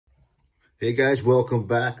Hey guys, welcome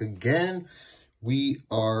back again. We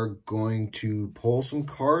are going to pull some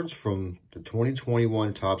cards from the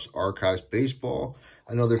 2021 Topps Archives Baseball.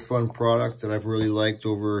 Another fun product that I've really liked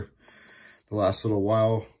over the last little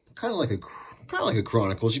while. Kind of like a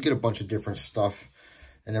Chronicles. You get a bunch of different stuff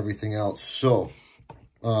and everything else. So,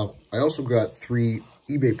 I also got 3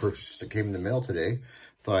 eBay purchases that came in the mail today.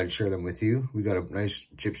 Thought I'd share them with you. We got a nice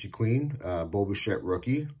Gypsy Queen, Bo Bichette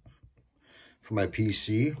rookie for my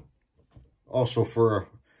PC. Also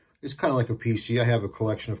it's kind of like a PC. I have a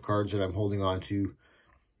collection of cards that I'm holding on to,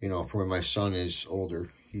 you know, for when my son is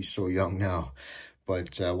older. He's so young now.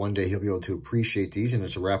 But one day he'll be able to appreciate these. And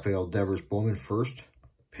it's a Rafael Devers Bowman First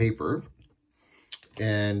paper.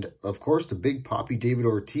 And, of course, the Big Papi David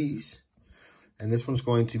Ortiz. And this one's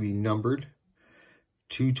going to be numbered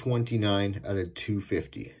 229 out of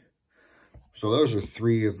 250. So those are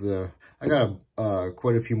 3 of the... I got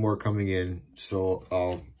quite a few more coming in, so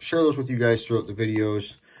I'll share those with you guys throughout the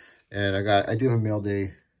videos. And I do have mail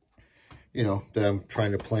day, you know, that I'm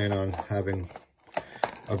trying to plan on having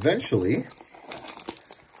eventually.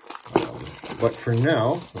 But for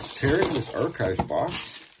now, let's tear into this Archives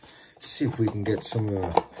box. See if we can get some.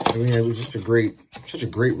 I mean, it was just such a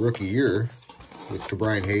great rookie year with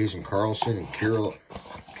Brian Hayes and Carlson and Kirilloff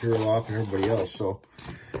and everybody else. So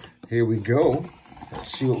here we go.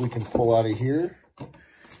 Let's see what we can pull out of here.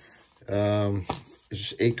 It's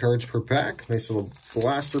just 8 cards per pack. Nice little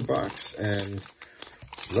blaster box. And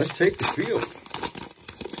let's take the field.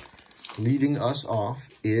 Leading us off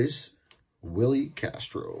is Willie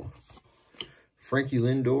Castro, Frankie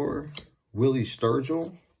Lindor, Willie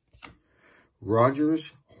Stargell,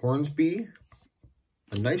 Rogers Hornsby,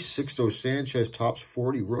 a nice Sixto Sanchez Topps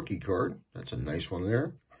 40 rookie card. That's a nice one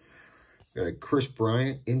there. Got a Chris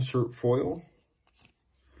Bryant insert foil.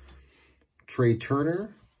 Trey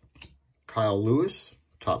Turner, Kyle Lewis,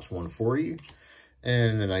 Topps 140,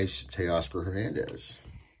 and a nice Teoscar Hernandez.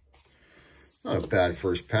 Not a bad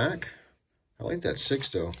first pack. I like that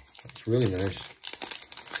Sixto. That's really nice.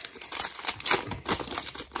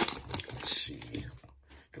 Let's see.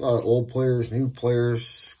 A lot of old players, new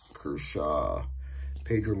players. Kershaw,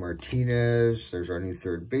 Pedro Martinez. There's our new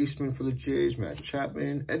third baseman for the Jays, Matt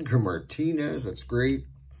Chapman. Edgar Martinez, that's great.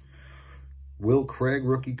 Will Craig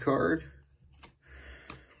rookie card.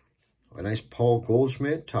 A nice Paul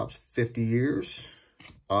Goldschmidt, Topps 50 years.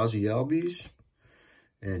 Ozzie Albies.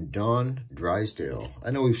 And Don Drysdale.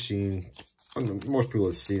 I know most people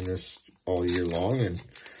have seen this all year long,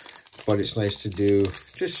 but it's nice to do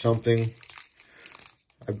just something.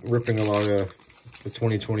 I'm ripping a lot of the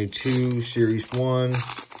 2022 Series 1.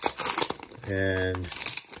 And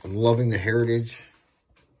I'm loving the Heritage.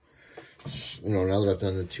 You know, now that I've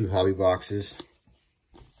done the 2 hobby boxes,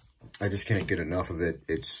 I just can't get enough of it.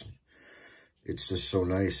 It's just so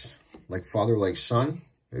nice. Like Father, Like Son.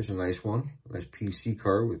 There's a nice one. A nice PC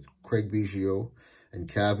card with Craig Biggio and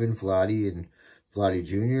Cavan, Vladdy and Vladdy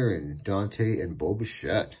Jr. and Dante and Bo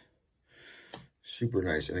Bichette. Super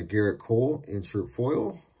nice. And a Garrett Cole insert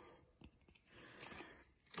foil.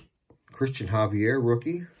 Christian Javier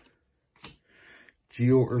rookie.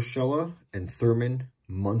 Gio Urshela and Thurman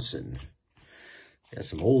Munson. Got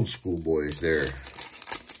some old school boys there.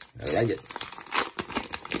 I like it.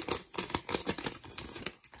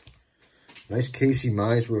 Nice Casey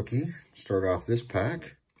Mize rookie. Start off this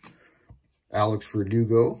pack. Alex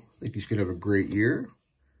Verdugo. I think he's going to have a great year.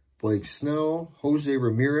 Blake Snell. Jose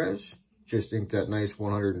Ramirez. Just inked that nice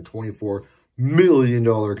 $124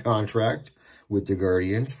 million contract with the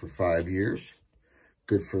Guardians for 5 years.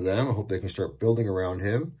 Good for them. I hope they can start building around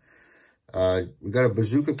him. We got a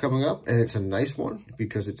Bazooka coming up, and it's a nice one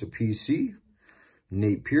because it's a PC.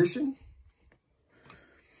 Nate Pearson.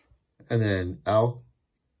 And then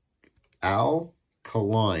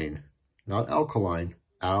Alkaline. Not Alkaline.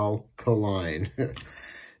 Alkaline.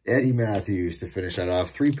 Eddie Matthews to finish that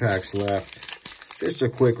off. 3 packs left. Just a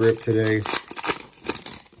quick rip today.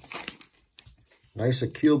 Nice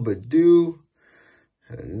Akil Baddoo.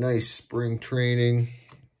 Had a nice spring training.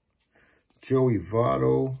 Joey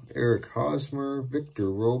Votto. Eric Hosmer.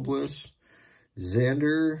 Victor Robles.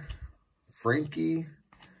 Xander. Frankie.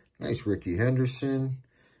 Nice Ricky Henderson.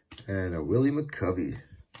 And a Willie McCovey.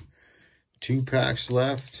 2 packs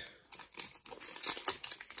left.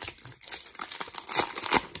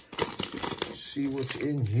 Let's see what's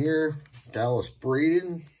in here. Dallas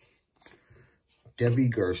Braden. Debbie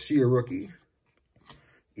Garcia rookie.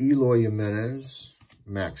 Eloy Jimenez.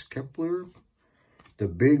 Max Kepler. The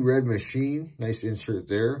Big Red Machine. Nice insert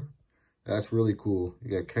there. That's really cool. You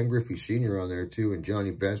got Ken Griffey Sr. on there too. And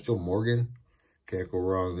Johnny Bench. Joe Morgan. Can't go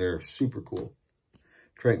wrong there. Super cool.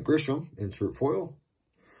 Trent Grisham. Insert foil.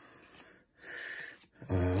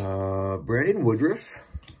 Brandon Woodruff.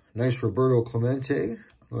 Nice Roberto Clemente.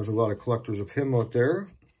 There's a lot of collectors of him out there.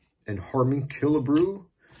 And Harmon Killebrew.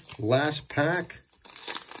 Last pack.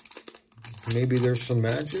 Maybe there's some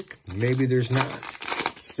magic. Maybe there's not.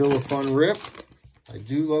 Still a fun rip. I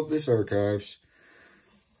do love this Archives.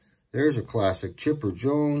 There's a classic. Chipper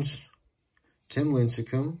Jones. Tim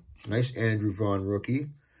Lincecum. Nice Andrew Vaughn rookie.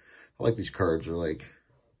 I like these cards. Are like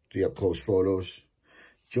the up-close photos.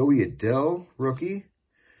 Joey Adele rookie.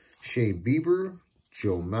 Shane Bieber.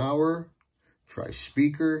 Joe Mauer. Tri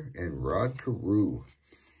Speaker. And Rod Carew.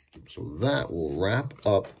 So that will wrap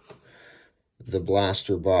up the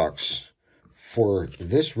blaster box for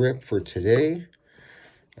this rip for today.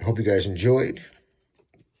 I hope you guys enjoyed.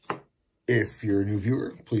 If you're a new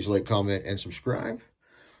viewer, please like, comment, and subscribe.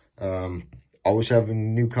 Always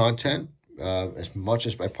having new content as much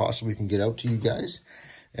as I possibly can get out to you guys.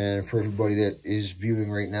 And for everybody that is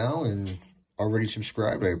viewing right now and already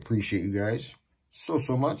subscribed, I appreciate you guys so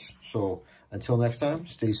much. So until next time,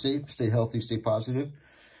 stay safe, stay healthy, stay positive,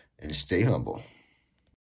 and stay humble.